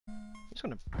just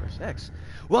gonna press X.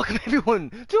 Welcome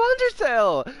everyone to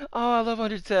Undertale! Oh, I love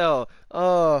Undertale.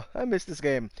 Oh, I miss this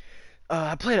game.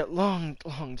 I played it long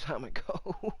time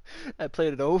ago. I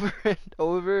played it over and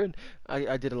over, and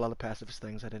I did a lot of pacifist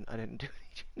things. I didn't do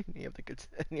any of the good,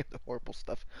 any of the horrible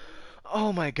stuff.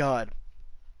 Oh my god!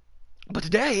 But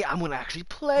today I'm gonna actually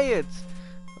play it.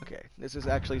 Okay, this is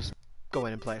actually just go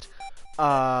in and play it.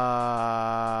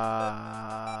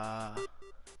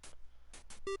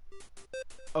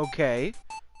 Okay.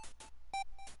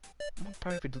 I'm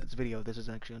probably if I delete this video, this is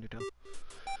actually Undertale.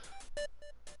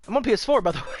 I'm on PS4,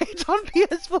 by the way. It's on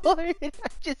PS4. I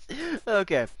just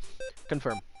okay.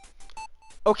 Confirm.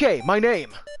 Okay, my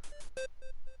name.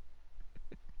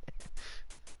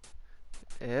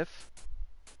 If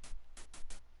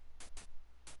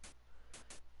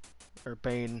or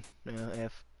Bane.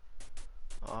 F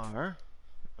R.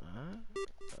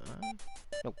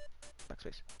 Nope.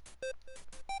 Backspace.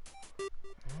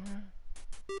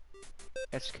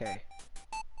 S K.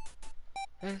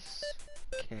 S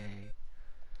K.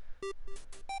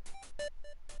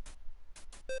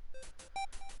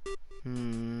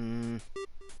 I'm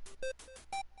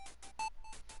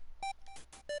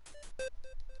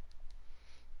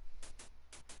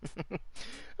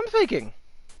thinking.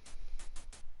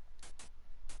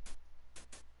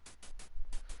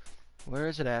 Where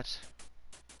is it at?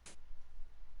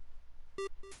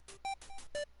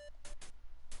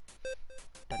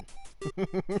 Done.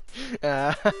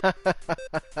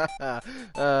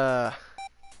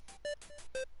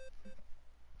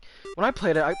 When I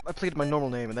played it, I played my normal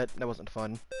name, and that wasn't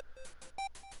fun.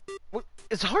 What,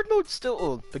 is hard mode still?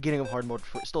 Oh, beginning of hard mode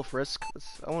still Frisk?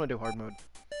 I want to do hard mode.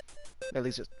 At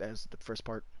least as the first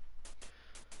part.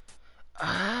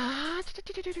 I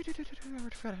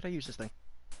forgot how to use this thing.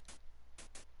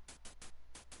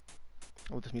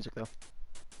 Oh, with this music though.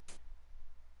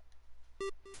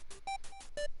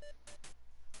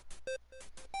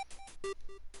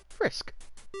 Frisk.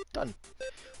 Done.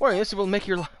 Warning, this will make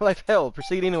your life hell.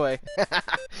 Proceed anyway.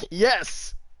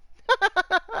 Yes!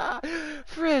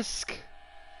 Frisk!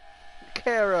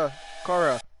 Kara.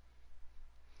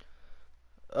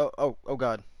 Oh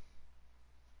god.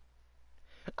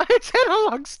 It's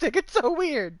analog stick, it's so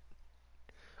weird!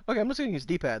 Okay, I'm just gonna use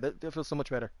D-pad. That feels so much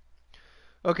better.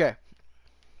 Okay.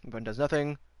 Button does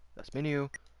nothing. That's menu.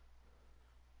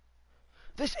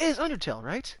 This is Undertale,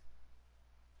 right?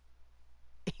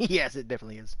 Yes, it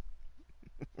definitely is.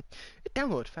 It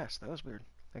downloaded fast. That was weird.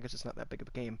 I guess it's not that big of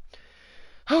a game.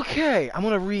 Okay, I'm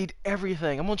gonna read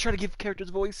everything. I'm gonna try to give characters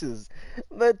voices.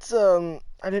 That's I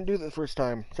didn't do that the first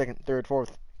time. Second, third,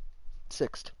 fourth,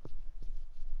 sixth.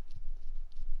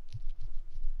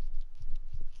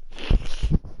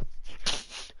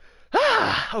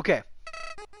 Okay.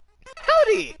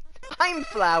 Howdy! I'm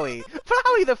Flowey.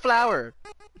 Flowey the flower.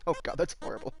 Oh god, that's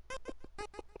horrible.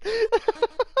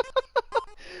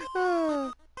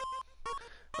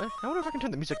 I wonder if I can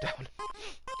turn the music down.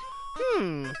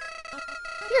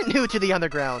 You're new to the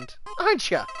underground,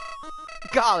 aren't ya?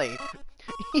 Golly,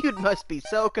 you must be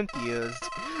so confused.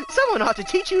 Someone ought to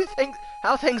teach you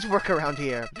how things work around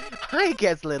here. I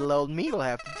guess little old me will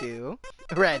have to do.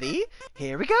 Ready?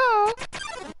 Here we go.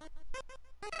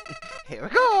 Here we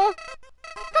go.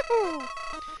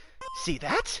 See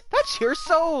that? That's your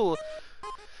soul.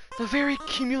 The very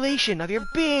accumulation of your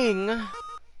being.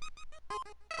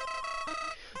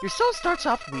 Your soul starts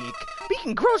off weak, but you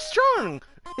can grow strong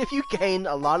if you gain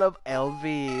a lot of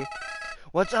LV.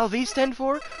 What's LV stand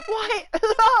for? Why,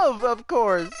 love, of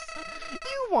course.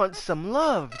 You want some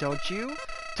love, don't you?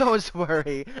 Don't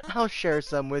worry, I'll share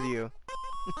some with you.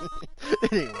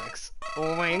 Anyways,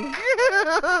 wink.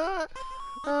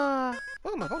 Oh,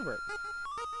 my phone broke.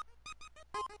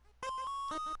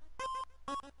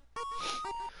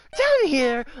 Down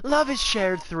here, love is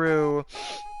shared through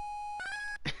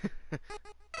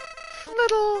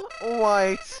little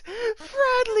white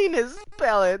friendliness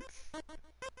pellets.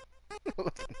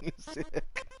 Music.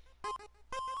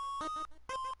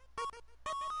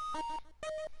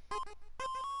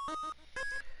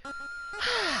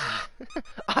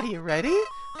 Are you ready?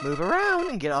 Move around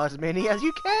and get as many as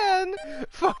you can.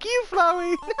 Fuck you,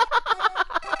 Flowey.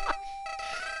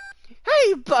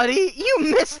 Hey, buddy, you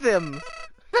missed them.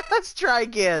 Let's try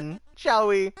again, shall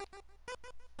we?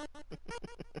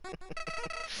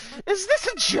 Is this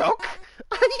a joke?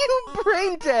 Are you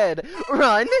brain dead?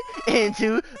 Run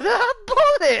into the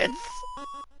bullets!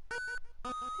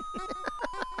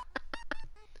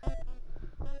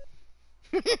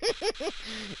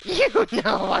 You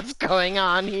know what's going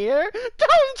on here,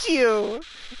 don't you?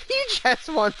 You just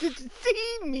wanted to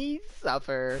see me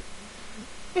suffer.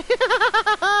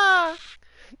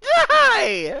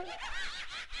 Die!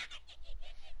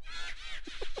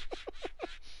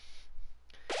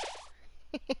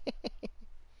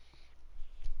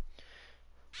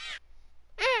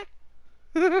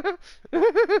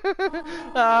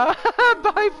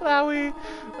 Hi, Flowey!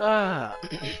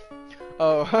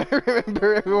 Oh, I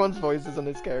remember everyone's voices on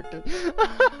this character.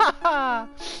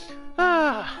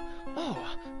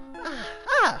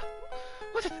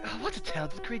 What's a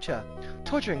talented creature,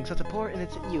 torturing such a poor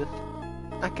innocent youth.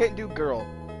 I can't do girl.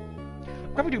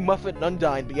 I'll probably do Muffet and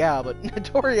Undyne, but yeah, but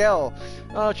Toriel.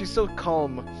 Oh, she's so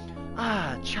calm.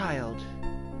 Child.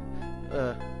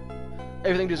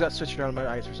 Everything just got switched around in my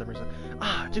eyes for some reason.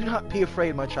 Do not be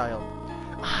afraid, my child.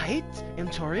 I am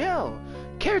Toriel,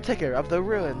 caretaker of the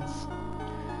ruins.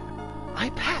 I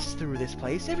pass through this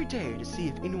place every day to see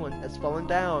if anyone has fallen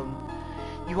down.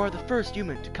 You are the first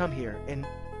human to come here in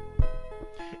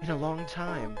a long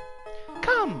time.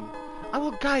 Come! I will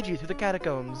guide you through the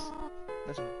catacombs.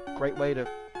 That's a great way to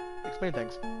explain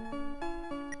things.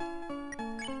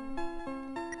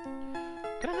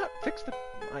 Can I not fix the...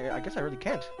 I guess I really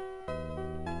can't.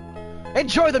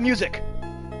 Enjoy the music!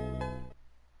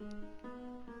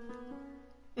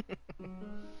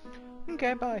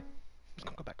 Okay, bye.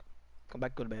 Just go back. Come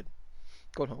back, go to bed.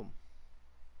 Go home.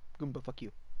 Goomba, fuck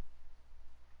you.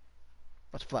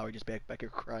 That's Flower just back here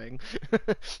crying.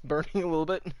 Burning a little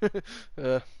bit.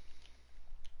 That'll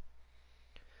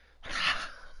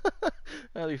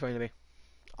be funny to me.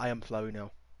 I am Flowey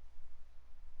now.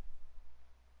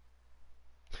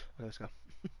 Okay, let's go.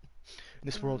 In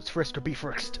this world, it's frisk or be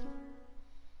frisked.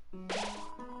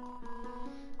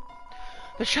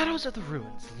 The shadows of the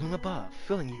ruins loom above,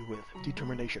 filling you with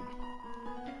determination.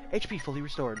 HP fully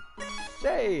restored.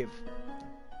 Save!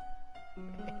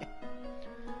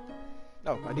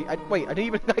 Oh, I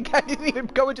didn't even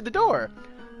go into the door!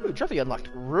 Ooh, trophy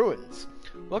unlocked. Ruins.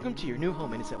 Welcome to your new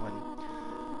home, innocent one.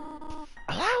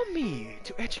 Allow me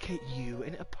to educate you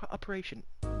in the operation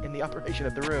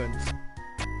of the ruins.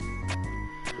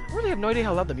 I really have no idea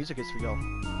how loud the music is for y'all.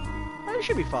 It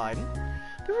should be fine.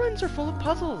 The ruins are full of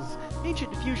puzzles,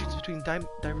 ancient fusions between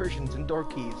diversions and door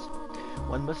keys.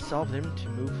 One must solve them to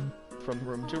move from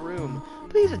room to room.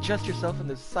 Please adjust yourself in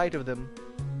the sight of them.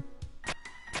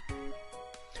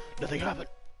 Nothing happened.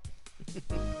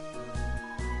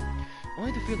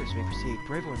 Only the fearless may proceed.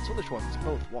 Brave and soulish ones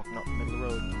both walk not in the middle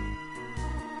of the road.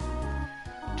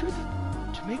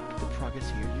 To make the progress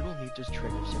here, you will need to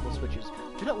trigger several switches.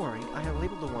 Do not worry, I have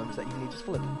labeled the ones that you need to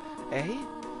flip. Eh?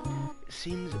 It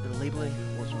seems that the labeling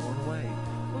was worn away.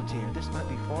 Oh dear, this might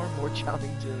be far more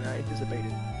challenging than I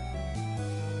anticipated.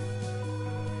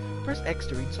 Press X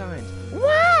to read signs.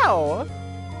 Wow!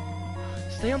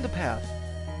 Stay on the path.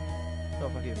 Oh,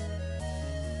 fuck you.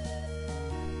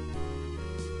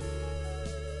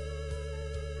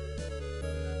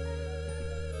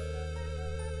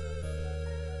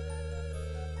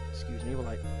 Excuse me while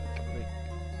I...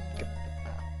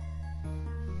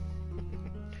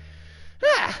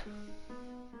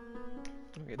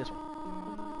 Okay, this one.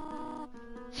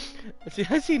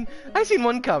 I seen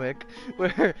one comic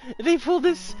where they pull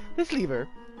this lever,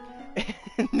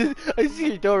 and I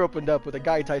see a door opened up with a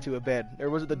guy tied to a bed. Or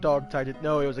was it the dog tied to?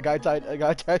 No, it was a guy tied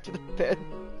to the bed,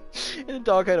 and the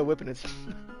dog had a whip in its.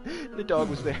 The dog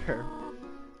was there.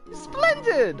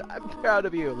 Splendid! I'm proud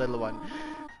of you, little one.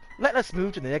 Let us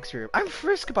move to the next room. I'm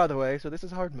Frisk, by the way, so this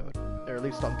is hard mode, or at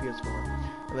least on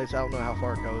PS4. At least I don't know how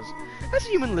far it goes. As a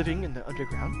human living in the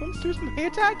underground, monsters may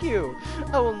attack you.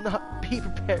 I will not be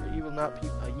prepared. You will not be.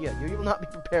 You will not be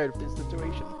prepared for this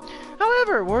situation.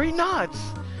 However, worry not.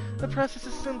 The process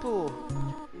is simple.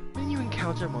 When you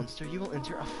encounter a monster, you will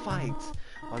enter a fight.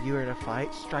 While you are in a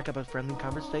fight, strike up a friendly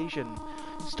conversation.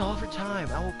 Stall for time.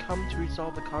 I will come to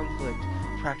resolve the conflict.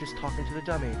 Practice talking to the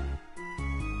dummy.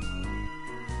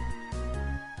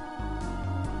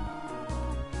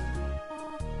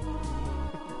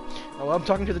 Oh, I'm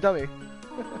talking to the dummy.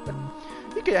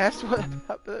 You can ask what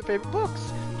about their favorite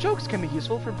books. Jokes can be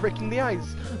useful for breaking the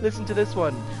ice. Listen to this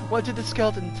one. What did the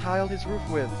skeleton tile his roof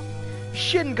with?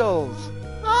 Shingles!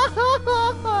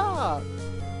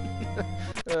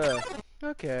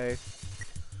 Okay.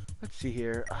 Let's see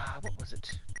here. What was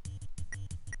it?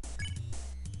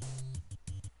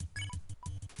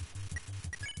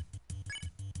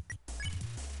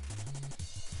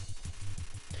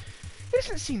 It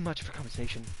doesn't seem much of a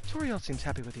conversation. Toriel seems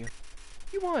happy with you.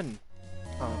 You won!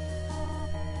 Oh.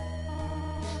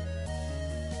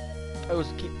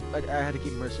 I had to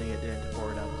keep immersing it into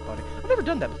forward out of his body. I've never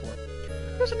done that before.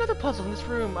 There's another puzzle in this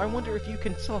room. I wonder if you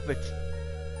can solve it.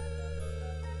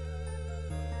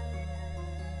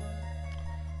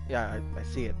 Yeah, I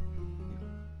see it.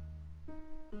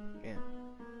 Yeah.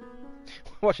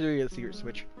 Watch it get a secret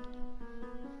switch.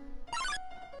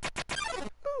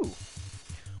 Ooh!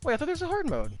 Wait, I thought there was a hard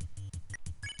mode.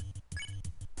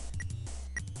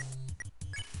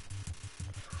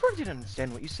 I didn't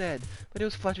understand what you said, but it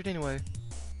was flattered anyway.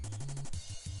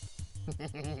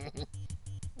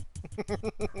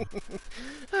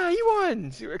 Ah, you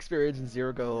won! 0 experience and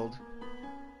 0 gold.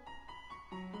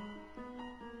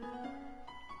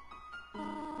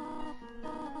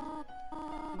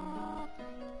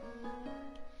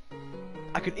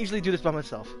 I could easily do this by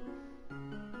myself.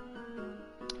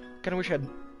 Kinda wish I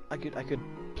could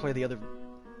play the other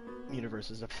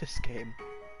universes of this game.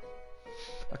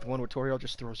 Like the one where Toriel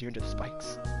just throws you into the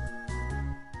spikes.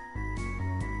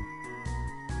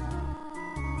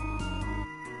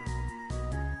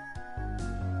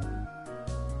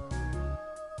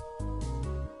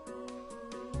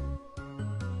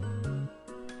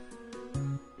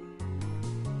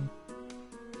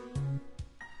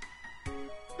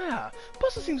 Ah,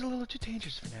 puzzle seems a little too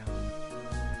dangerous for now.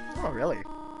 Oh, really?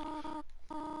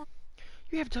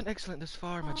 You have done excellent this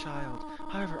far, my child.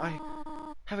 However, I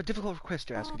have a difficult request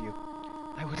to ask of you.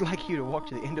 I would like you to walk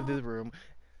to the end of the room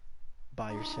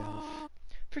by yourself.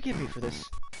 Forgive me for this.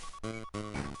 Oh,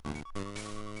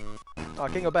 I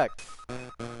can't go back.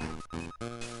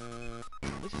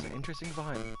 This is an interesting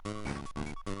vine.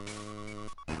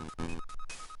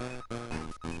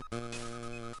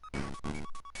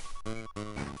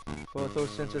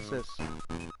 Photosynthesis.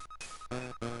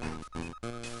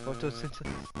 Photosynthesis.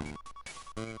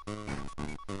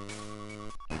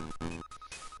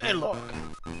 And look!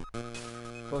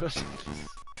 Photosynthesis.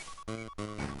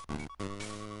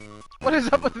 What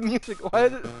is up with the music? Why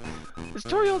is it... Is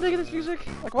Toriel digging this music?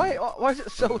 Like, why is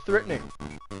it so threatening?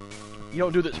 You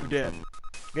don't do this, you're dead.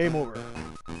 Game over.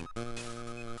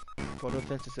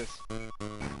 Photosynthesis.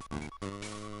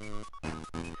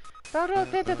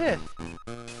 Photosynthesis!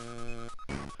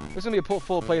 This is gonna be a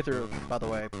full playthrough, by the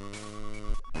way.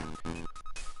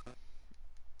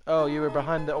 Oh, you were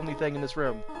behind the only thing in this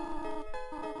room.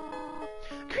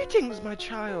 Greetings, my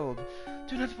child!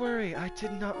 Do not worry, I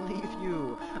did not leave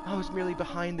you. I was merely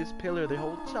behind this pillar the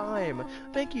whole time.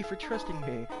 Thank you for trusting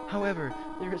me. However,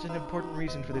 there is an important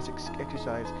reason for this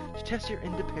exercise, to test your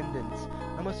independence.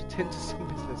 I must attend to some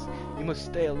business. You must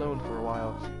stay alone for a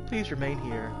while. Please remain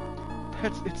here.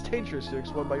 It's dangerous to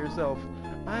explore by yourself.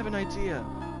 I have an idea.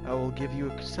 I will give you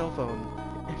a cell phone.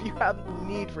 If you have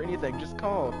need for anything, just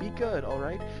call. Be good,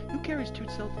 alright? Who carries 2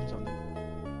 cell phones on me?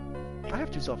 I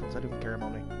have 2 cell phones. I don't carry them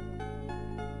on me.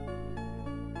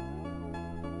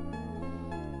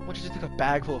 What, you just take a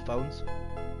bag full of phones?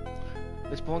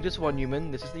 This belongs to this one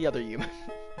human. This is the other human.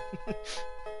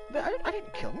 I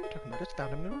didn't kill him. What are you talking about? I just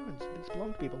found him in the ruins. These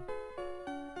belong to people.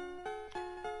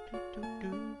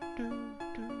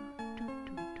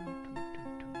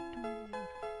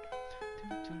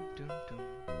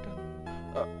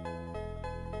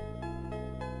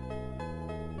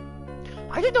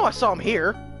 I didn't know I saw him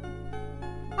here.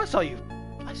 I saw you.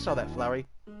 I saw that, Flowey.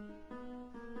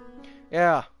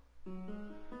 Yeah.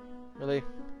 Really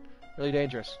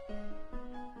dangerous.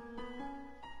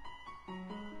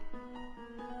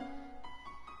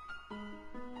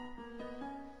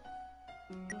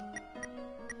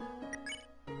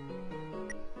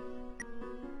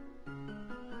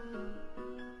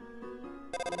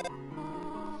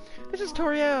 This is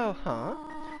Toriel, huh?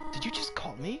 Did you just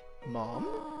call me Mom?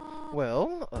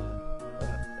 Well, I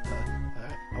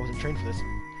wasn't trained for this.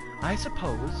 I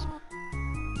suppose.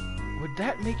 Would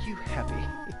that make you happy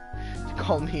to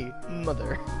call me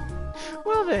Mother?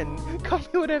 Well then, call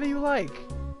me whatever you like.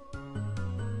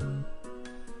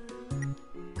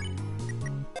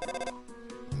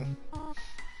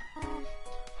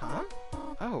 Huh?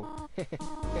 Oh.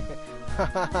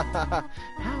 How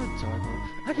adorable.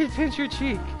 I can pinch your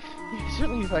cheek. You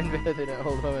certainly find better than an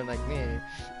old woman like me.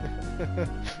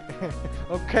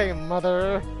 Okay,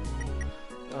 Mother.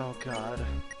 Oh, God.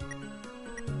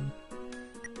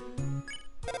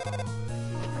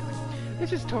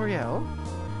 This is Toriel.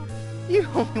 You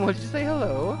only wanted to say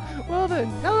hello? Well then,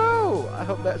 hello! I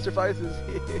hope that suffices.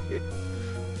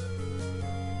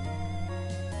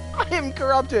 I am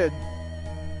corrupted!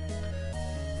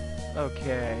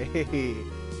 Okay.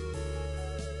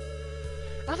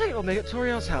 I think I'll make it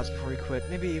Toriel's house before we quit.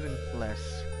 Maybe even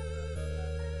less.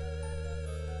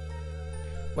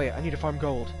 Wait, I need to farm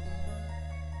gold.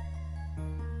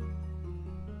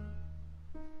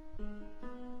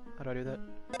 How do I do that?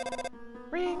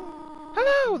 Ring!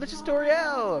 Hello, this is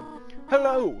Toriel!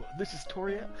 Hello, this is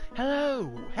Toriel.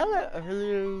 Hello!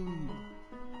 Hello!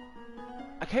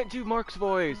 I can't do Mark's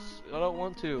voice. I don't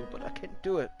want to, but I can't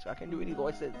do it. I can't do any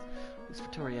voices. It's for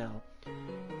Toriel.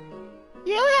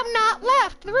 You have not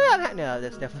left the room! No,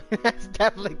 that's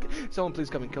definitely... Someone please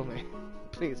come and kill me.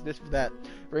 Please, just for that.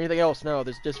 For anything else, no,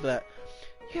 just for that.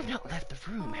 You have not left the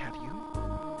room, have you?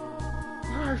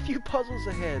 are a few puzzles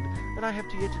ahead that I have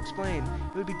to yet to explain.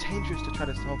 It would be dangerous to try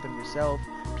to solve them yourself.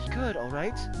 Be good,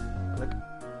 alright? Click.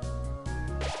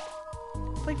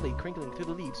 Playfully crinkling through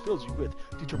the leaves fills you with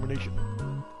determination.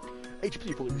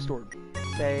 HP fully restored.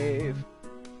 Save.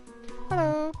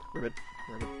 Hello. Ribbit.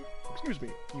 Excuse me,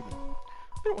 human.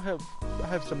 I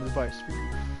have some advice for you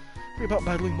about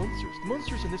battling monsters. The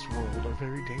monsters in this world are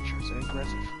very dangerous and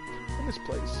aggressive. In this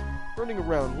place, running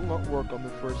around will not work on the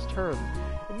first turn.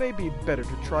 It may be better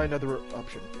to try another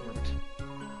option.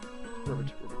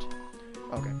 Ribbit.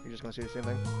 Okay, you're just gonna say the same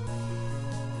thing?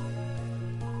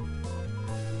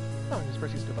 Oh, just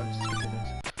press these two buttons.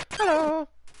 Hello!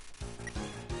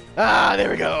 Ah, there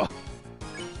we go!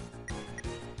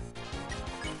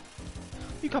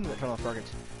 You comment turn off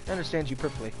targets. I understand you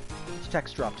perfectly. Its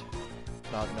text dropped.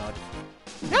 Nod.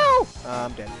 No!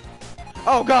 I'm dead.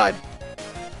 Oh god!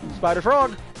 Spider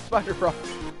frog!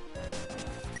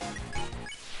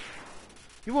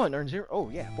 You won, earn 0. Oh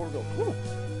yeah, 4 gold. Woo!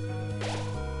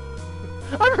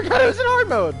 I forgot it was in hard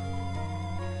mode!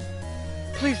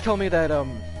 Please tell me that,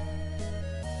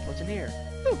 what's in here?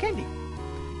 Oh, candy!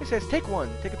 It says, take one.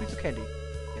 Take a piece of candy.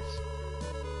 Yes.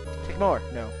 Take more.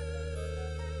 No.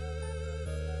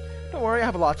 Don't worry, I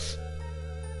have lots.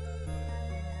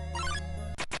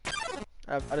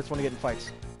 I just want to get in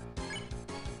fights.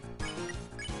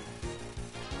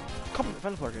 Compliment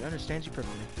Final Target. Understands you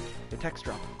perfectly. The text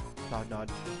drop.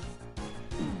 Nod.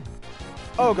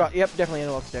 Oh god, yep, definitely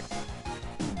analog stick.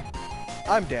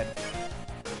 I'm dead.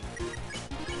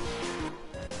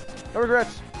 No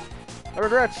regrets.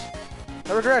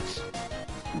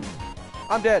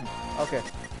 I'm dead. Okay.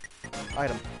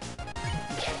 Item.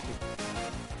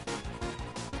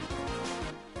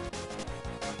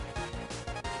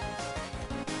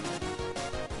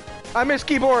 I miss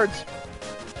keyboards!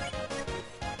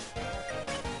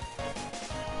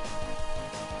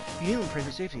 You heal and pray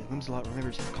for safety. Whimsalot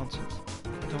remembers his constants.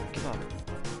 Don't give up.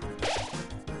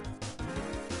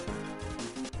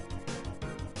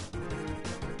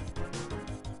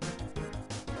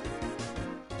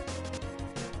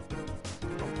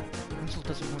 Whimsalot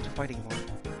doesn't want to fight anymore.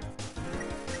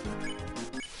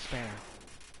 Spare.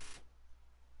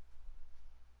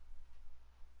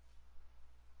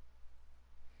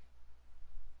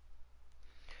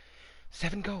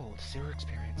 $7 gold, 0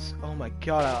 experience. Oh my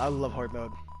god, I love hard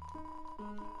mode.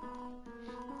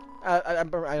 I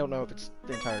don't know if it's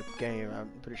the entire game. I'm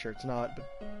pretty sure it's not, but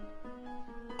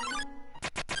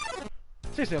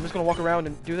seriously, I'm just gonna walk around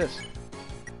and do this.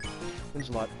 Wins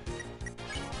a lot.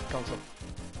 Console.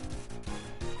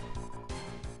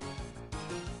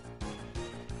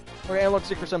 Okay, analog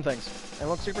stick for some things.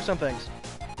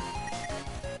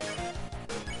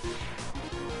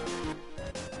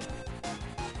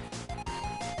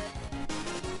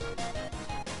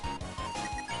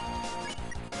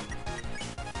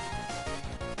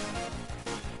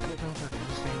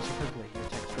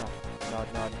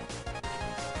 Nod.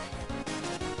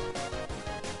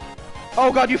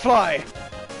 Oh god, you fly!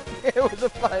 It was a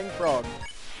flying frog.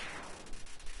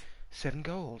 7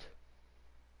 gold.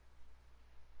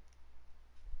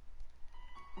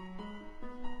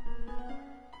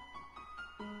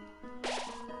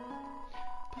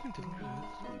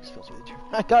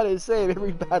 I gotta save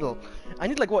every battle. I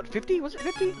need like what, 50? Was it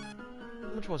 50?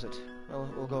 How much was it? Well,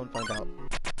 we'll go and find out.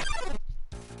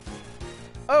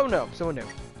 Oh no, someone new.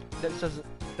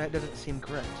 That doesn't seem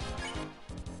correct.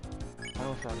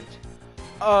 Final frog.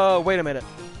 Wait a minute.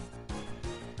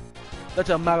 Let's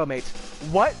amalgamate.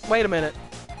 What? Wait a minute.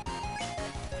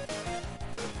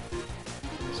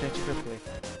 Stand you perfectly.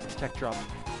 It's tech drop.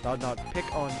 Nod. Pick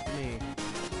on me.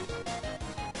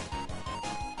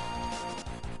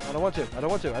 I don't want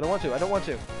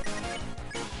to.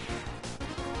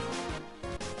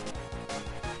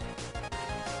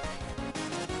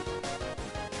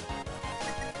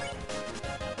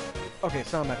 Okay,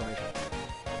 it's not amalgamation.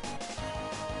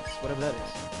 It's whatever that is.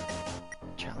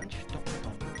 Challenge? Don't pick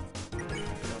on me.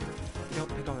 Don't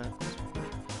pick on that.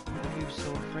 What are you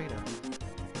so afraid of?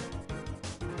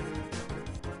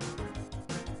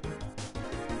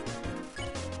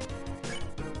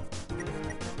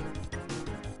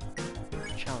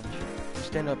 Challenge.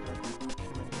 Stand up.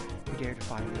 You dare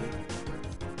defy me.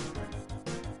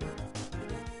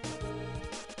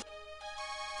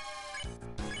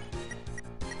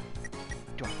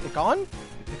 Do I pick on? You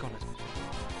pick on us.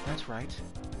 That's right.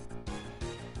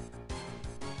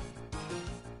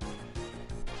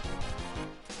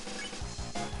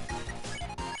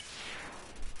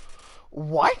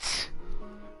 What?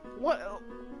 What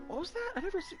was that? I've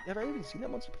never even seen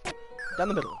that once before. Down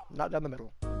the middle, not down the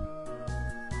middle.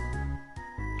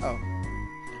 Oh.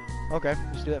 Okay,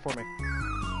 just do that for me.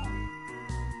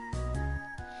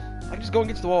 I can just go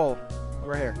against the wall. Oh,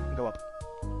 right here. Go up.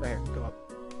 Right here. Go up.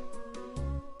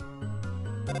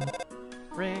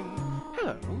 Ring.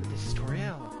 Hello, this is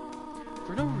Toriel.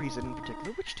 For no reason in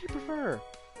particular, which do you prefer?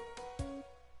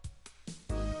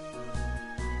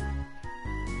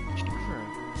 Which do you prefer?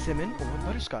 Cinnamon or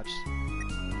butterscotch?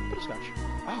 Butterscotch.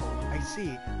 Oh, I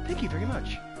see. Thank you very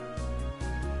much.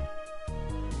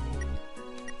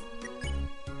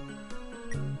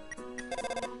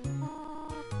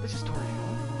 This is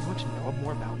Toriel. You want to know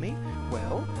more about me?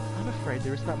 Well, I'm afraid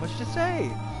there is not much to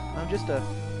say. I'm just a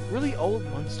really old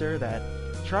monster that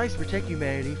tries to protect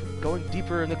humanity from going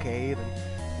deeper in the cave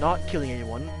and not killing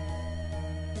anyone.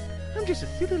 I'm just a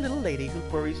silly little lady who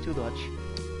worries too much.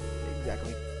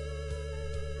 Exactly.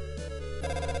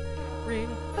 Ring.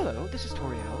 Hello, this is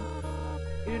Toriel.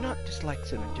 You do not dislike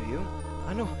cinnamon, do you?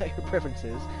 I know what your preference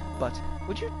is, but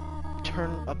would you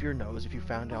turn up your nose if you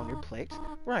found it on your plate?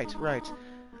 Right, right.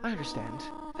 I understand.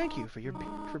 Thank you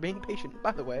for being patient,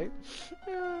 by the way.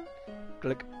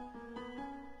 Click.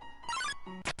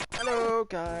 Hello,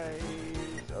 guys.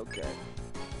 Okay.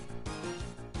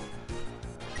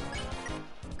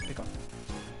 Pick up.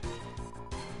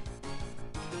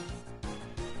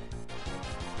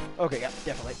 Okay, yeah,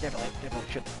 definitely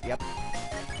should. Yep.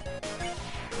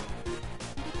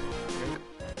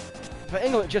 If I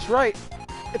angle it just right,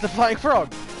 it's a flying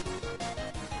frog.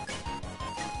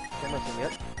 Can't move him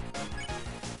yet.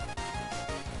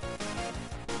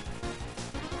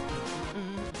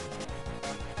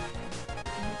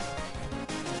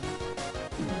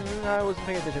 I wasn't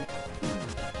paying attention.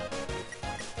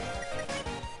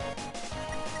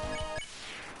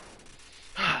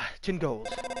 Tin gold.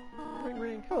 Ring,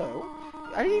 ring. Hello.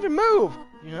 I didn't even move!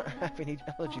 You don't have any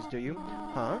allergies, do you?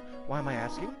 Huh? Why am I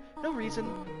asking? No reason.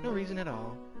 No reason at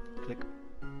all. Click.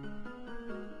 Can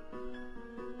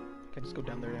I just go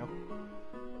down there now?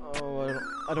 Oh,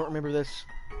 I don't remember this.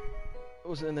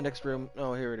 Was it in the next room?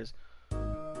 Oh, here it is.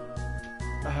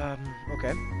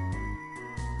 Okay.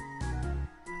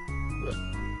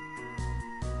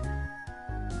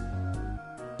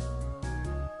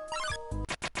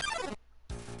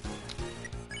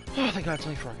 Oh, thank God, it's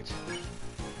only rockets.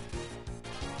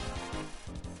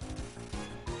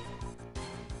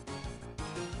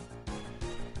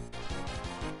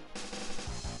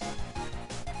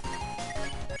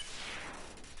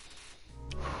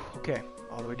 Okay,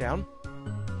 all the way down.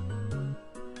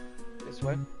 This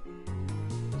way.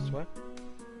 This way.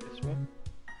 This way.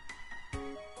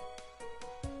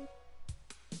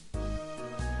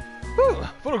 Whew,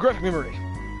 photographic memory.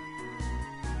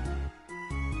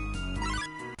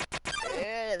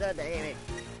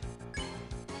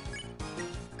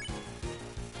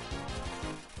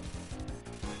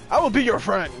 I will be your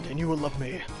friend, and you will love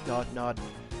me. Nod, nod.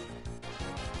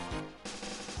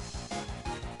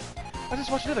 I just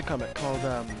watched another comic called,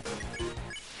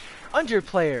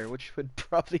 Undertale, which would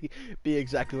probably be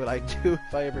exactly what I'd do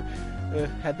if I ever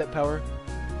had that power.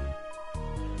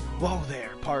 Whoa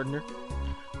there, partner.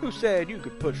 Who said you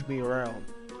could push me around?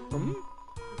 Hmm?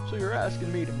 So you're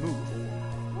asking me to move?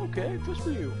 Okay, just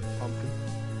for you, pumpkin.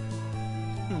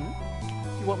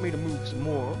 You want me to move some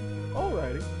more?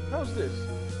 Alrighty, how's this?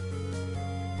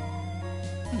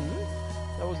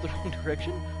 That was the wrong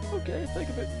direction? Okay, think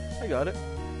of it. I got it.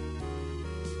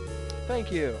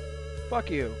 Thank you.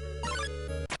 Fuck you.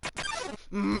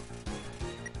 Compliment.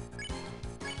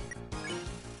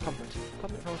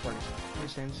 Compliment from a furnace.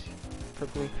 Understands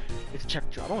perfectly. It's a check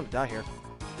job. I don't want to die here.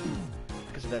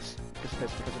 Because of this. Because of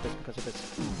this. Because of this. Because of this.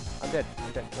 I'm dead.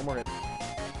 I'm dead. One more hit.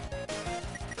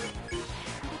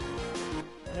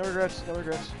 No regrets. No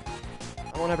regrets.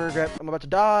 I won't have a regret. I'm about to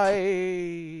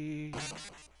die.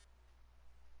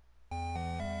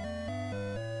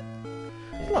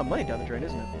 There's a lot of money down the drain,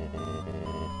 isn't it?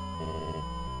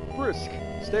 Brisk.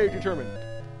 Stay determined.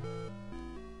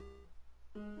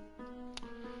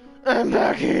 I'm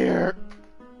back here.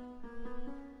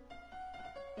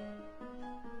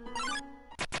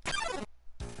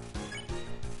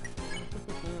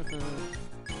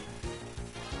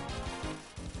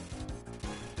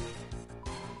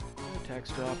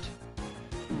 Attacks dropped.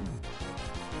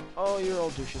 Oh, you're all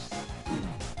douches.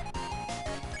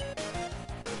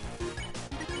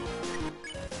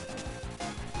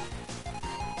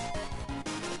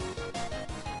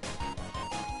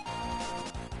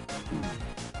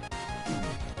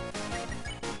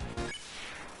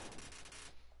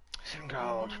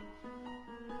 Gold.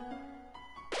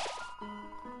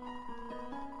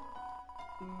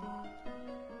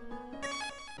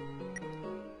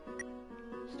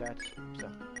 Stats. So,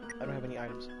 I don't have any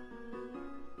items.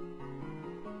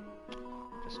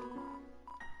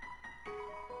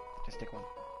 Just take one.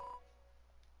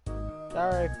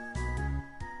 Sorry.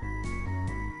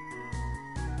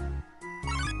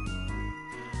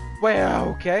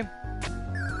 Well, okay.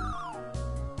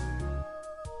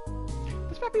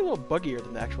 This might be a little buggier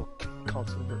than the actual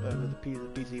console, the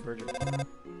PC version.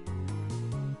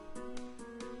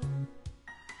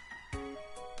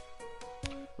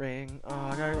 Ring. Oh,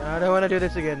 I don't want to do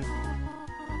this again.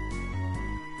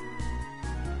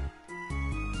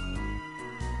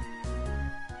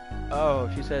 Oh,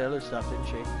 she said other stuff, didn't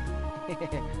she?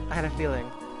 I had a feeling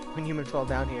when humans fall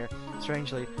down here.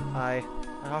 Strangely, I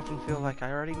often feel like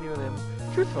I already knew them.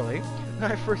 Truthfully,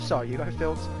 when I first saw you, I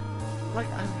felt like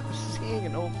I was seeing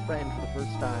an old friend for the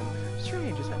first time.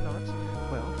 Strange, is that not?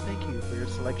 Well, thank you for your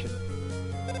selection.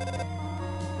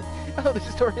 Oh, this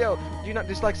is Toriel. Do you not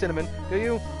dislike cinnamon? Do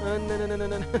you? No.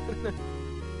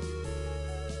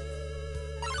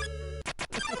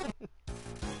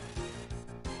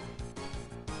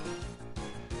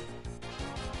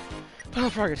 Final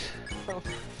target. Final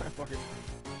target.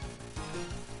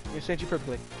 You sent you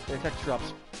perfectly. The text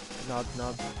drops. Nod.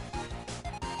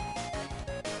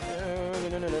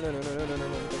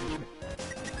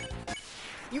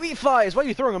 You eat flies! Why are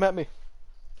you throwing them at me?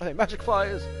 Okay, magic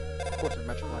flies. Of course they're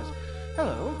magic flies.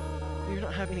 Hello. You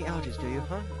don't have any allergies, do you?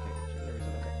 Huh? Okay. No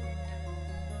reason.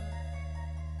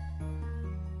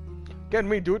 Okay. Can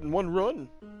we do it in one run?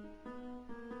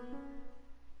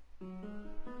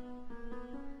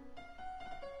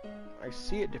 I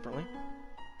see it differently.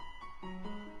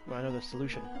 Well, I know the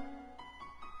solution.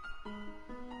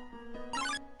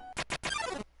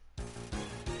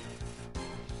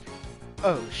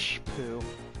 Oh, poo.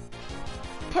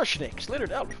 Push snakes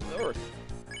littered out from the earth.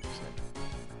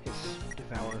 Hiss,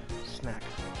 devour, snack.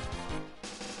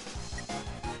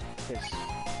 Hiss.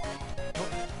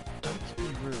 Don't be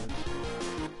rude.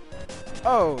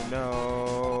 Oh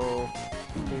no.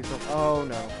 Please don't. Oh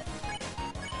no.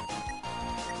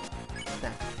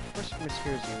 Snack. First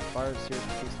mishears you. Fires series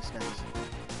and tasty snacks.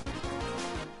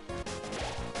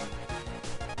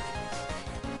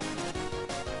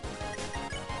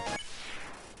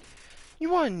 You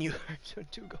won! You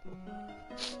earned 2 gold.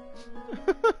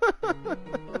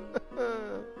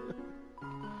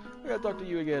 I gotta talk to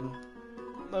you again.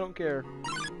 I don't care.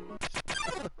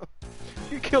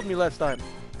 You killed me last time.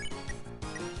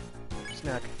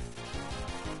 Snack.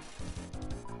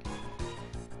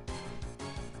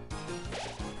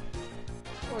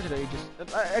 Or did I just...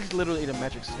 I just literally ate a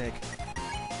magic snake.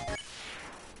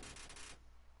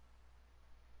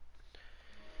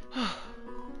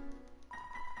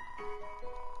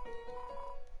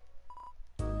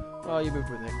 Oh, you moved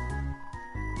with me.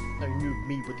 No, you moved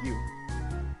me with you.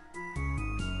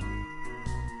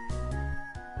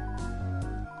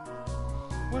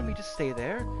 Want me to stay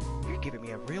there? You're giving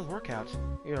me a real workout.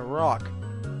 You're a rock.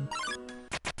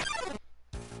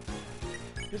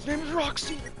 His name is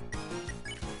Roxy! You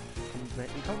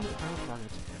call me the final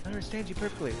target. I understand you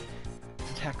perfectly.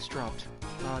 Its attack's dropped.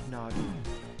 Nod.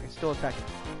 It's still attacking.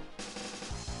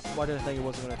 Why did I think it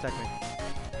wasn't going to attack me?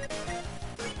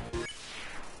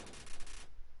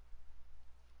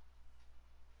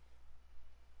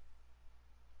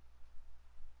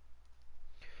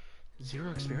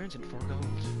 Zero experience and 4 gold.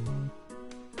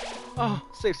 Oh,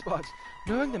 safe spots.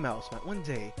 Knowing the mouse might one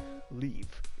day leave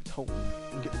its home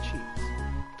and get the cheese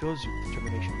fills you with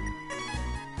determination.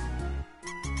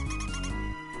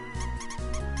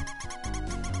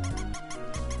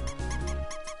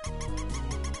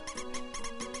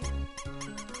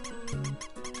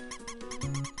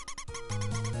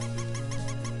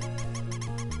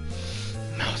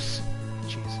 Mouse!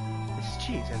 Cheese. This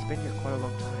cheese has been here quite a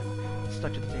long time. It's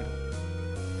stuck to the table.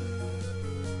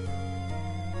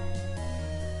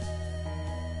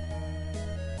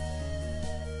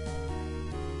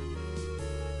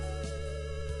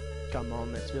 Come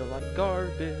on, let's feel like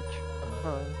garbage.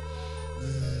 Are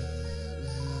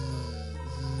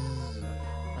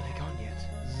they gone yet?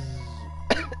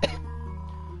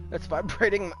 That's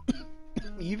vibrating my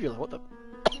uvula. What the?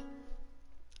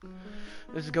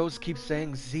 This ghost keeps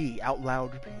saying Z out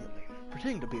loud repeatedly,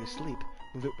 pretending to be asleep.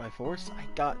 Move it by force? I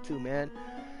got to, man.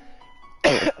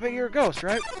 I mean, you're a ghost,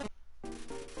 right?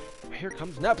 Here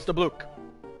comes Napstablook.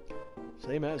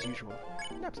 Same as usual.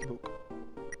 Napstablook.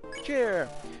 Cheer!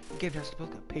 He gave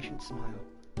Napstablook a patient smile.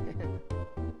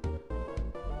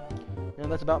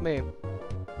 And that's about me.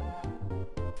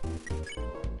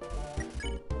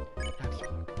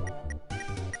 Napstablook.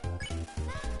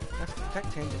 That's attack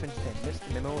 10, defense 10. Missed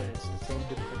the memo, and it's the same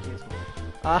difficulty as mine.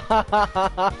 Oh,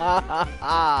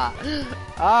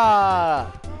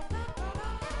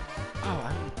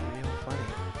 I'm real funny.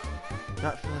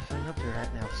 Not feeling up here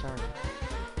right now, sorry.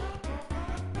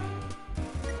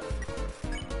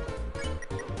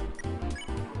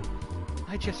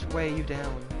 I just weigh you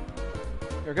down.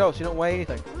 There it goes, you don't weigh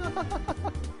anything.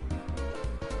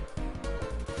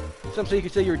 Some say you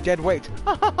could say you're dead weight.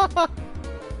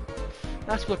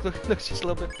 That's what looks just a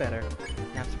little bit better.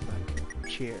 That's look.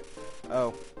 Cheer.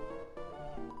 Oh.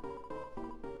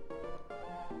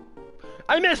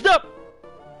 I messed up!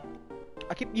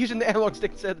 I keep using the analog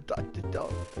stick instead of the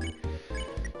dog.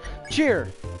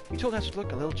 Cheer! You told us to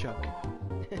look a little chunk.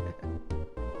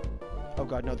 Oh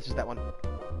god, no, this is that one.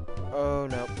 Oh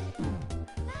no.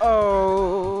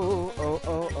 Oh, oh,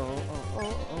 oh, oh, oh,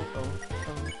 oh, oh,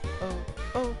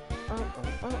 oh, oh,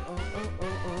 oh, oh, oh,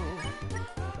 oh,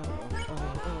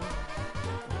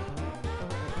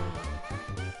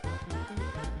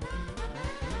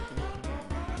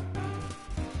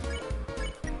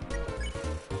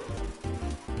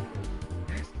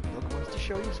 Look wants to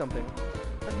show you something.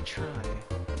 Let me try.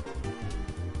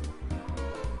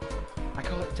 I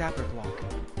call it Dapper Block.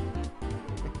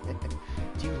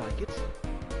 Do you like it?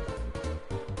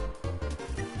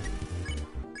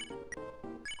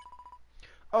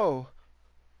 Oh,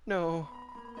 no.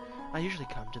 I usually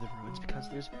come to the ruins because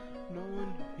there's no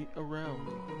one around.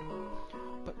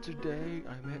 But today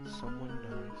I met someone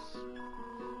nice.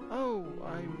 Oh,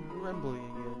 I'm rambling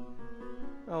again.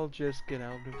 I'll just get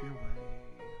out of your way.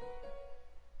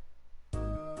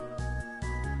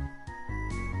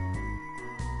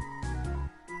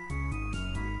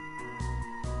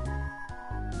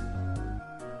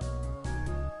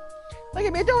 Look,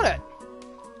 give me a donut!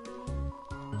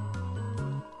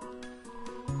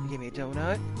 Give me a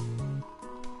donut.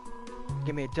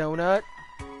 Give me a donut.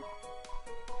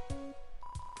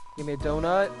 Give me a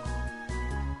donut.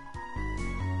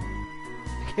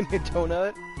 Give me a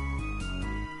donut.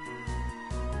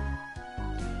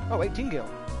 Oh, 18 gil.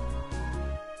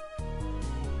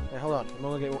 Hey, hold on. I'm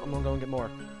gonna go and get more.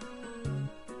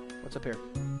 What's up here?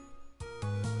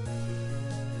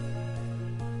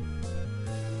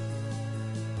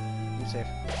 Safe.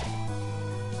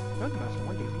 Drug master,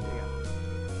 one day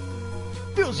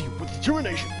fills you with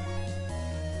determination.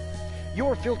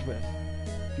 You're filled with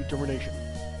determination.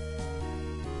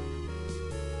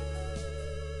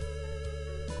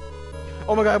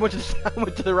 Oh my god, I went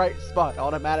to the right spot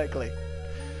automatically.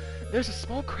 There's a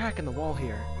small crack in the wall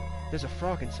here. There's a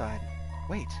frog inside.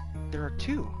 Wait, there are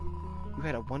two. You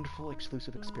had a wonderful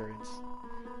exclusive experience.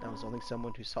 That was only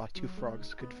someone who saw two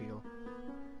frogs could feel.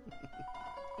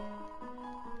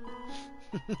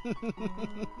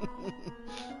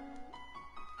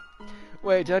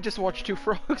 Wait, did I just watch two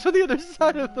frogs on the other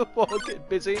side of the wall get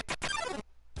busy?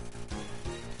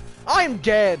 I'm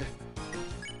dead!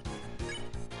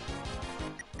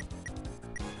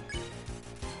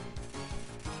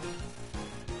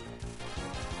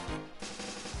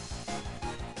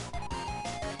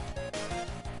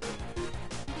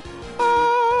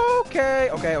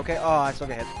 Okay. Oh, I still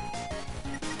get hit.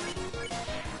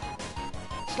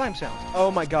 Slime sounds.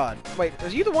 Oh my god. Wait,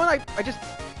 is you the one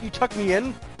you tucked me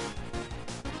in?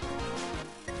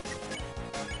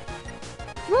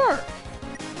 You are!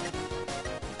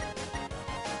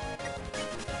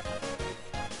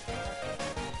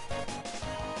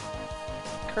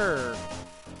 Curve.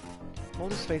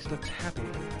 Moldy's face looks happy.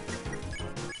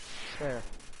 There.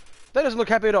 That doesn't look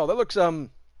happy at all. That looks,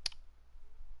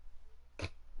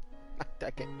 I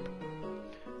can't.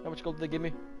 How much gold did they give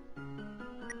me?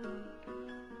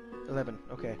 11.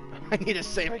 Okay. I need to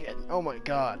save again. Oh my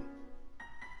god.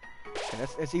 Okay,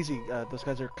 that's easy. Those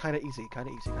guys are kind of easy. Kind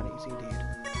of easy indeed.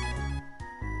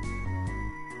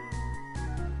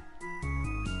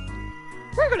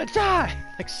 We're gonna die!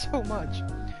 Like, so much.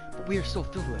 But we are still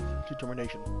filled with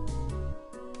determination.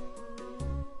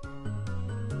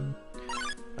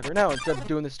 Like right now, instead of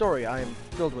doing the story, I am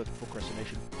filled with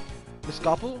procrastination. Miss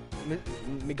Gospel? Miss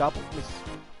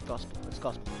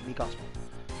Gospel.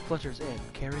 Flutters in,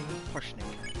 carrying Parsnip.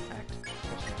 Act.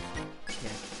 Parsnip.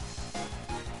 Yeah.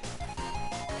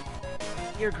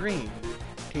 You're green.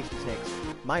 Tasty snakes.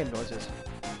 Mime noises.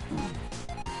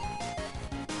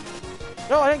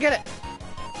 No, I didn't get it!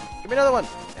 Give me another one!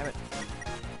 Damn it.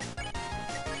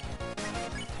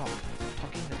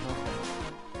 Talking has no effect.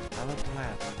 I love to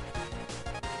laugh.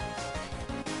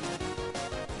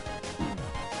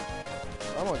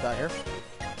 I'm gonna die here.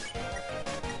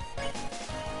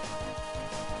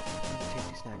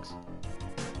 Tasty snacks.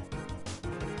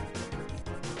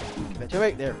 Give that to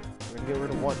me. There. We're gonna get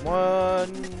rid of one.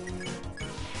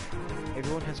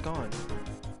 Everyone has gone.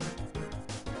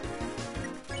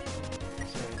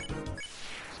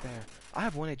 Spare. I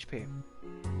have 1 HP.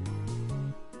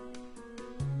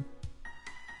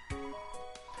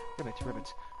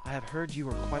 Ribbit. I have heard you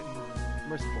are quite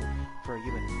merciful for a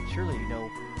human. Surely you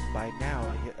know by now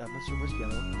a monster was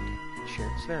yellow shared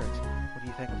spirit. What do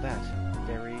you think of that?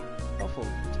 Very helpful.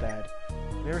 It's bad.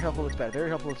 Very helpful. It's bad. Very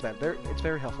helpful. It's bad. It's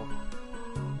very helpful.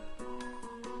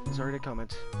 There's already a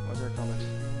comment. Was there a comment?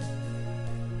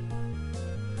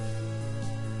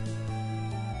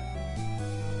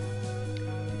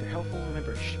 If they're helpful,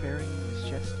 remember, sparing is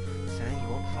just saying you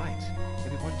won't fight.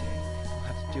 Maybe one day you'll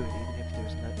have to do it, even if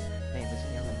there's no name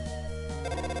isn't yellow.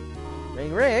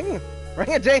 Ring, ring! Ring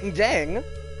a ding ding!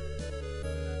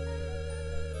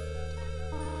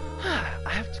 I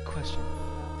have a question.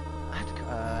 I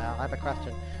have a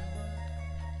question.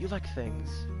 You like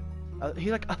things.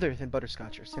 You like other than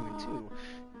butterscotch or cinnamon too,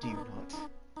 do you not?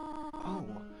 Oh,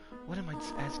 what am I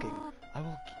asking? I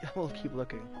will keep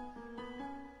looking.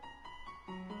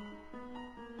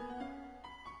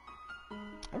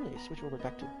 I'm gonna switch over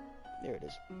back to. There it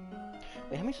is.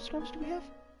 Wait, how many subscribers do we have?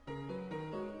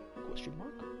 Question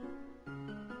mark.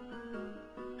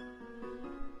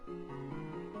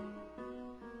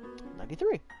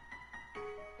 .93.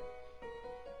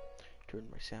 Turn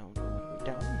my sound all the way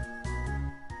down.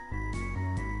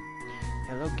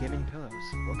 Hello, gaming pillows.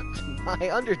 Welcome to my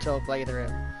Undertale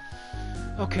playthrough.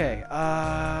 Okay,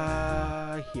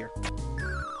 here.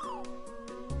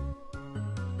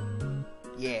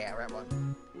 Yeah, right one.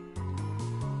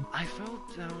 I fell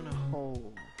down a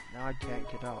hole. Now I can't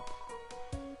get up.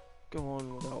 Go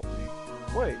on without me.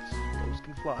 Wait, those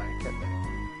can fly, can't they?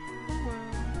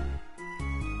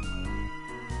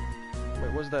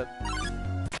 Wait, what's that?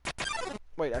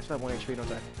 Wait, I still have 1 HP,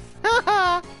 don't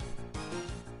I?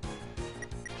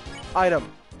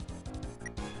 Item.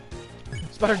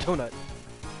 Spider donut.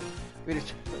 Wait,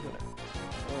 it's donut.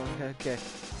 Oh, okay.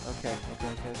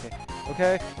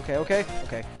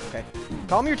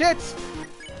 Calm your tits!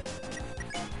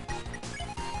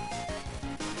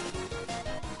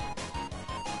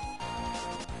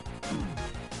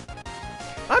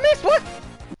 I missed what?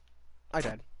 I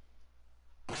died.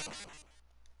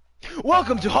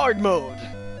 Welcome to hard mode!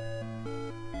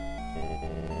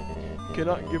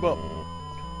 Cannot give up.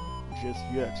 Just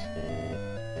yet.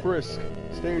 Brisk.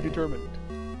 Stay determined.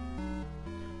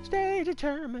 Stay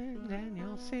determined and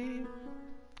you'll see.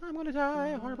 I'm gonna die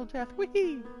a horrible death.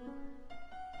 Whee!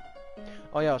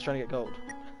 Oh yeah, I was trying to get gold.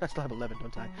 I still have 11,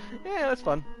 don't I? Yeah, that's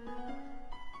fun.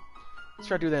 Let's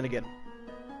try to do that again.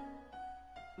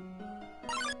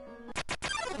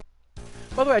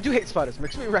 By the way, I do hate spiders. It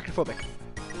makes me arachnophobic.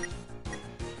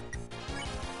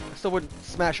 I still wouldn't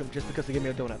smash them just because they give me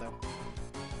a donut, though.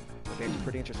 Okay, it's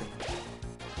pretty interesting.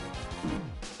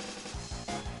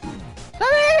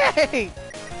 Hey!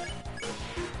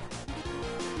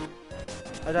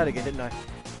 I died again, didn't I?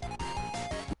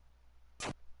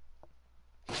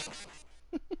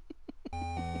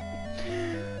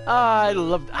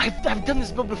 I've done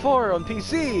this build before on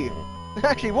PC! I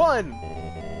actually won!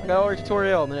 I got our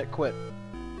tutorial and then it quit.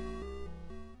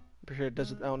 I'm pretty sure it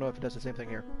does. I don't know if it does the same thing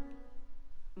here.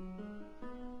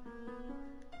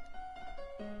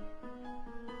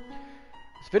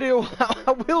 This video,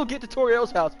 I will get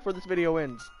tutorial's house before this video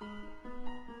ends.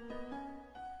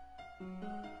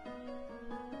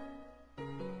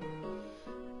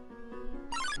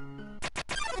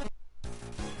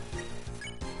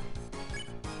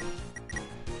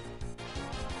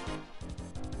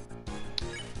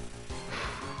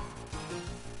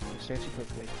 Understands you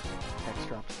perfectly. Text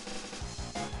drops.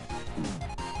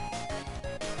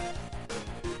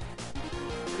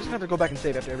 We're just gonna have to go back and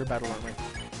save after every battle, aren't we?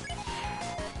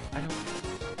 I don't.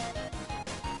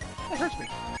 That hurts me.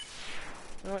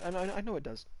 I know it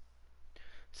does.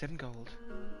 7 gold.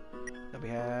 Now we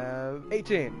have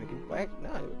 18. We can. Well, no,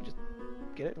 we can just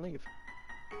get it and leave.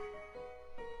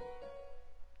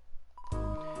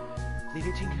 Leave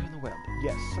 18 here on the web.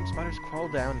 Yes, some spiders crawl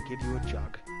down and give you a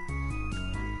jug.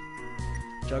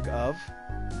 Jug of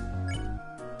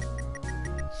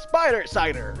spider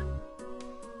cider.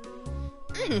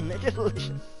 Mmm,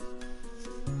 delicious.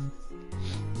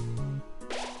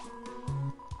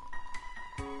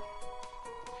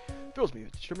 Fills me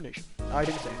with determination. I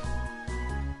didn't say.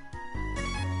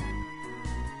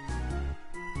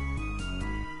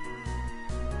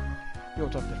 You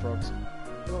won't talk to the frogs.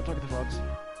 You won't talk to the frogs.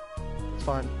 It's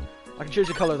fine. I can change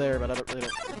the color there, but I don't really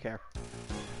care.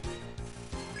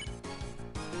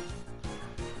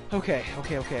 Okay.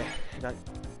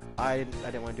 I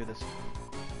didn't want to do this.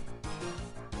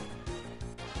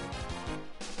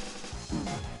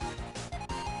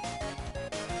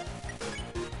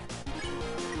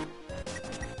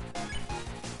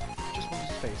 Just want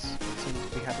his face. He seems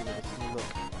to be happy with its new look.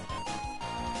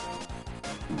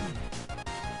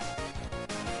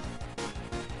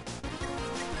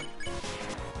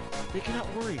 They cannot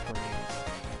worry for me.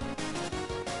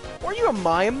 Are you a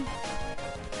mime?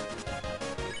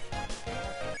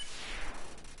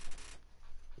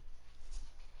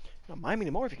 Not a mime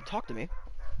anymore if you can talk to me.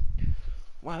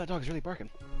 Wow, that dog is really barking.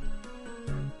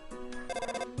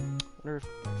 Wonder if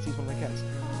he sees one of my cats.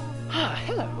 Ah,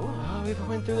 hello. Oh, we've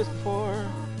went through this before.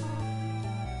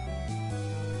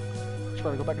 Should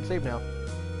probably go back and save now.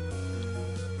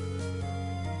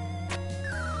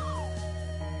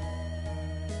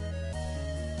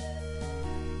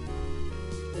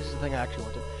 This is the thing I actually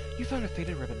wanted. You found a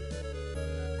faded ribbon.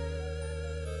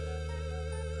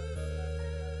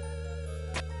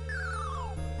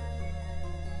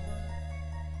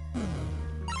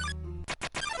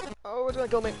 Oh, it's gonna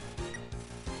kill me.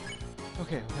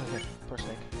 Okay. First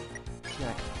snake.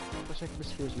 Snack. First snake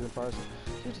mishears you and fires you.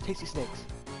 Here's the tasty snakes.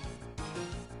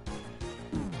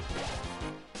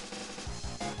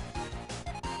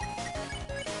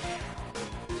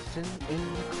 Sin in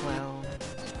the clouds.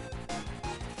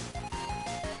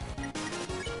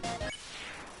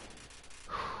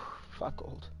 Fuck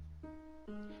gold.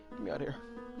 Get me out of here.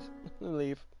 I'm gonna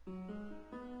leave.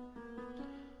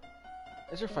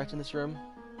 Is there fights in this room?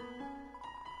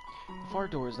 The far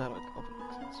door is not open.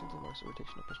 It simply marks a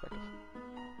rotation of perspective.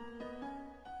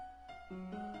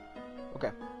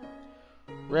 Okay.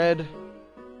 Red,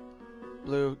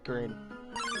 blue, green.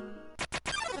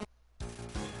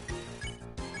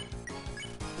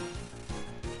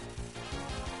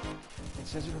 It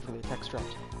says you perfectly. Attack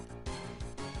dropped.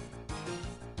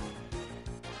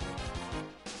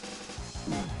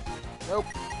 Nope.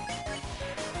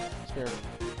 Spare.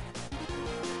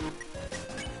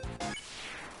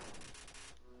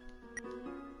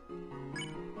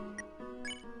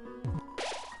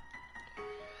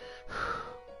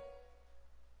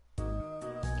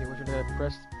 Okay, we're gonna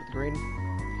press with the green.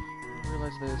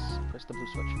 Realize this. Press the blue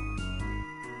switch.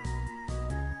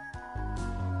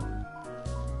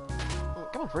 Oh,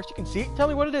 come on, first you can see it. Tell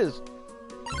me what it is.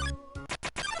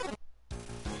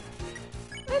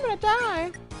 I'm gonna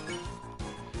die.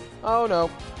 Oh no.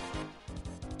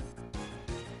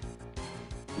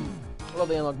 I love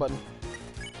the analog button.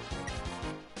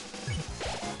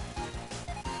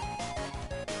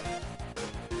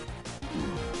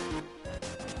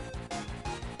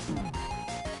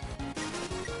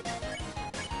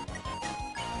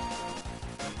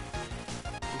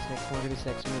 These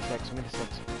next, one of these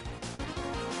next.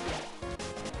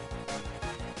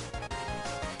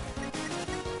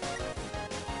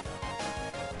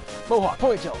 Mohawk,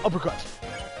 ponytail, uppercut,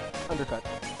 undercut.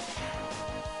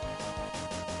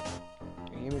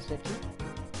 Can you give me a snake too?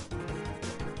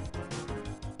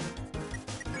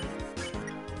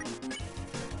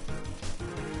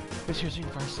 This here's you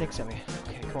can fire snakes at me.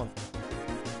 Okay, come on.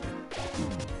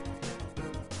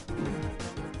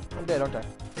 I'm dead, aren't I?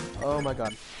 Oh my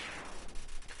god.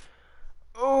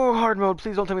 Oh, hard mode.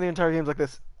 Please don't tell me the entire game's like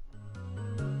this.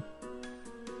 So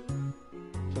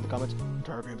in the comments,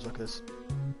 entire game's like this.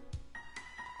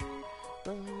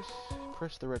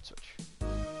 Press the red switch.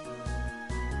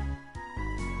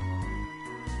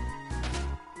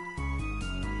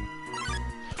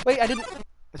 Wait, I didn't.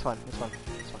 It's fine. It's fine.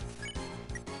 It's fine.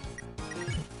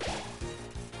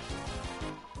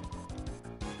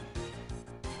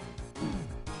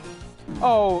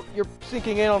 Oh, you're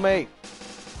sinking in on me.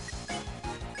 So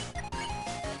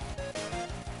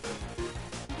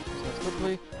that's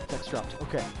quickly. Text dropped.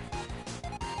 Okay.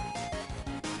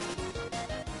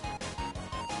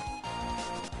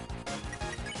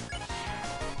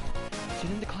 Get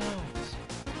in the clouds.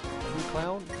 New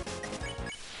cloud.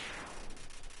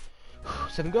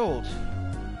 7 gold.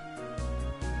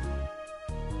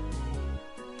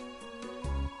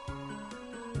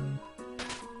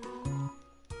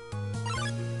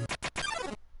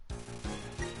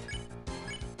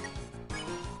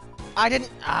 I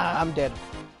didn't. I'm dead.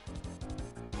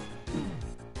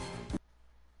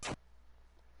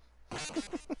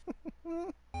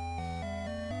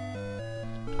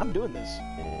 I'm doing this.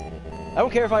 I don't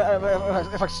care if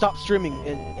I stop streaming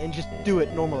and just do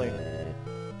it normally.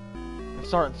 And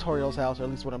start at Toriel's house, or at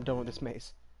least when I'm done with this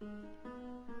maze.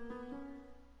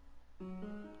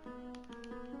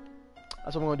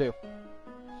 That's what I'm gonna do.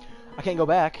 I can't go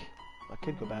back. I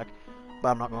could go back, but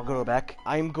I'm not gonna go back.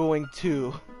 I'm going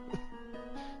to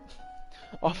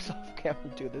off camera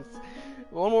do this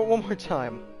one more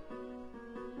time.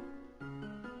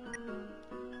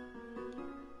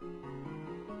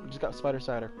 Just got spider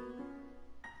cider.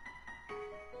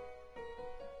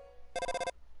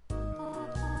 Oh,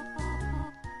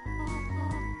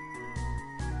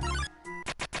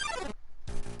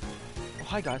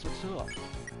 hi guys, what's up?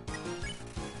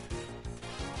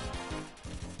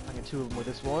 I can two of them with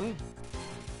this one.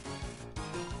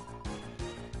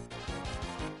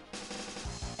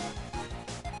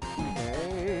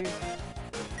 Okay.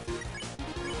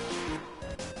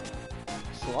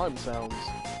 Slime sounds.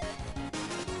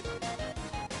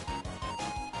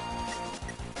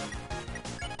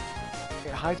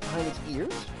 It hides behind its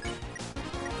ears?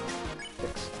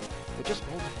 Fix. They're just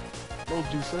little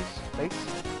deuces, mates.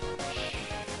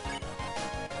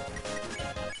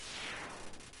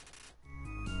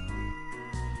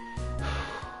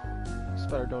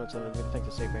 Spider Donuts, I'm gonna think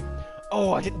to save me.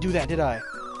 Oh, I didn't do that, did I?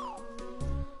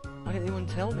 Why didn't anyone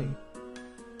tell me?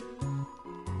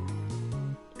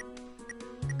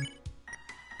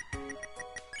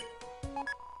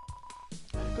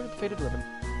 Go to the faded ribbon.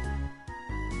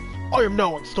 I am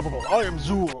now unstoppable. I am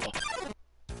Zool.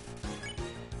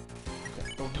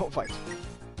 Okay, don't fight.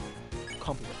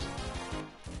 Compliment.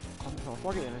 Compliment. I'll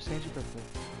forget it. Understands you perfectly.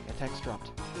 Yeah, text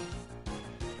dropped.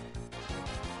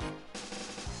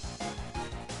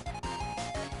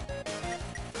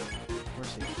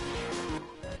 Mercy.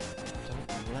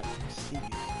 Don't let me see you.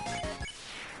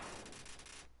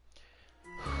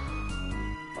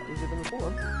 Not easier than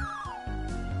before.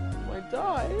 I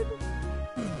died.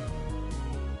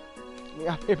 Get me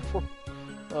out of here before.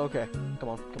 Okay, come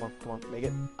on, come on, come on, make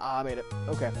it. Ah, I made it.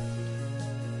 Okay.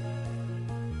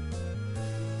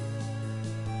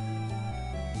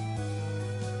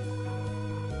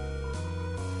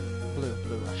 Blue,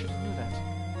 blue. I should have knew that.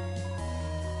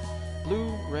 Blue,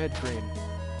 red, green.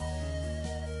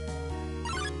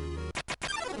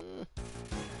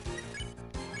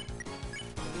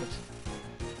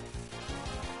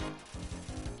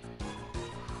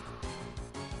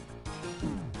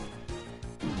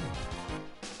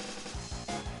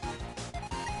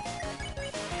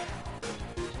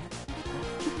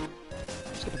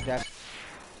 Skipping dash.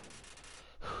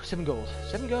 7 gold.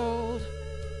 7 gold.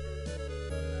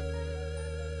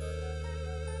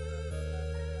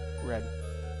 Red.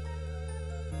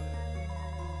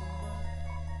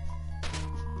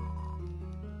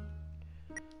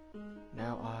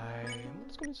 Now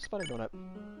let's go into Spider Donut.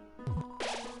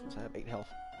 Since I have 8 health.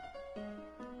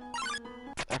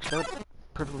 Actually, that would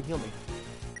perfectly heal me.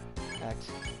 Axe.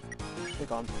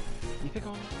 Pick on. You pick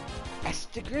on.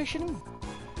 Estigration?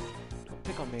 Don't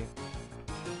pick on me.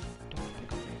 Don't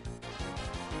pick on me.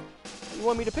 You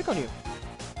want me to pick on you?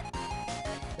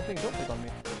 I think don't pick on me.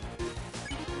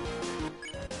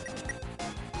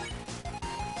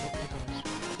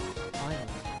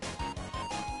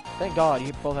 Thank God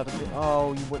you both have a...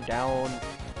 Oh, you went down.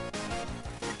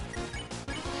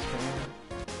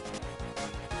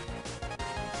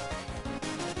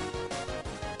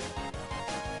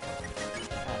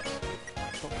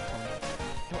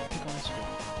 Don't pick on this one.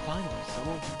 Finally,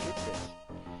 someone who gets this.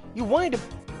 You wanted to...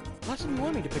 Last time you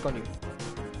wanted me to pick on you.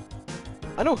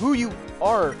 I know who you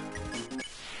are.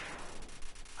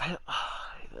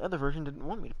 The other version didn't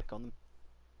want me to pick on them.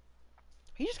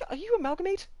 Are you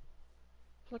Amalgamate?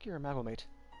 I feel like you're Amalgamate.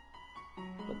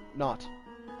 But not.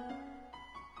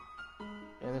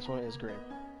 And this one is green.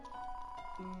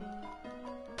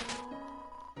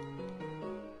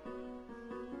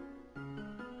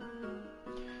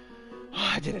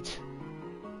 I did it.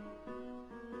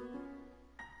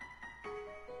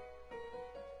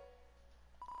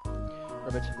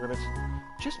 Ribbit, ribbit.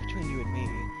 Just between you and me,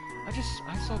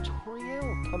 I saw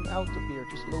Toriel come out of here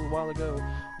just a little while ago.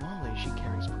 Normally she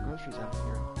carries groceries out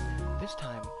here. This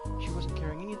time, she wasn't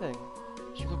carrying anything.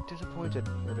 She looked disappointed,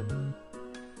 Ribbit.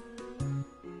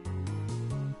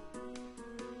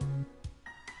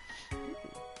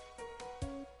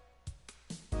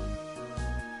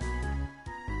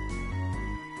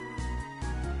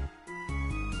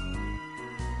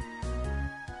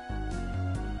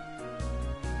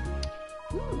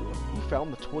 Ooh, you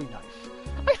found the toy knife.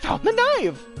 I found the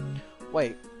knife!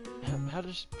 Wait, how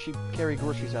does she carry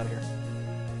groceries out here?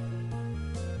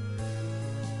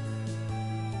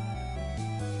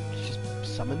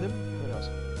 Summon them? Who knows?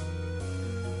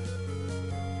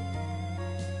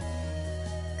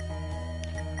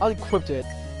 I'll equip it.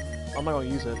 I'm not gonna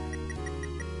use it.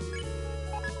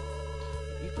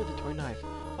 You put the toy knife.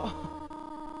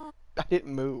 Oh, I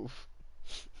didn't move.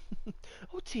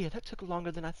 Oh dear, that took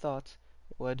longer than I thought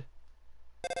it would.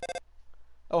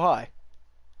 Oh hi.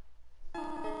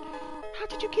 How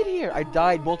did you get here? I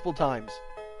died multiple times.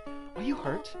 Are you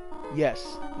hurt?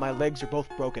 Yes, my legs are both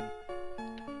broken.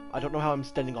 I don't know how I'm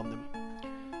standing on them.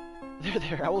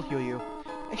 There, I will heal you.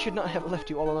 I should not have left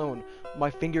you all alone. My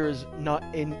finger is not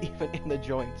even in the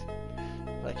joint.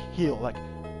 Like, heal, like,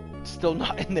 still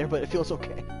not in there, but it feels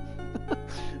okay.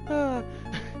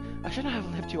 I should not have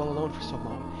left you all alone for so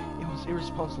long. It It's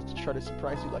irresponsible to try to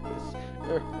surprise you like this.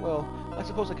 Well, I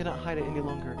suppose I cannot hide it any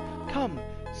longer. Come,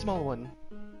 small one.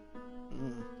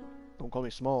 Don't call me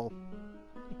small.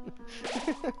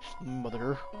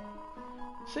 Mother.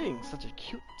 Seeing such a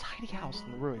cute, tidy house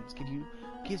in the ruins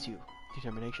gives you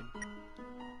determination.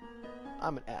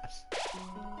 I'm an ass.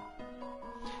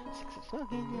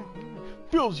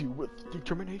 Fills you with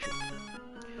determination.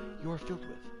 You're filled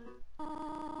with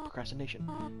procrastination.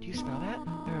 Do you smell that?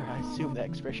 I assume that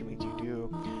expression means you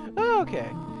do. Oh, okay.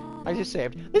 I just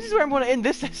saved. This is where I'm going to end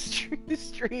this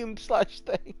stream slash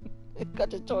thing.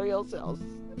 Got tutorial cells.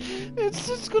 It's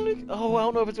just gonna. Oh, I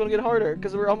don't know if it's gonna get harder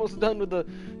because we're almost done with the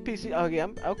PC. Okay,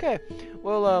 okay.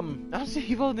 Well, I'll see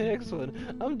you all in the next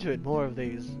one. I'm doing more of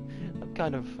these. I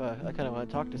kind of want to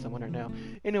talk to someone right now.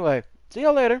 Anyway, see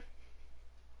y'all later.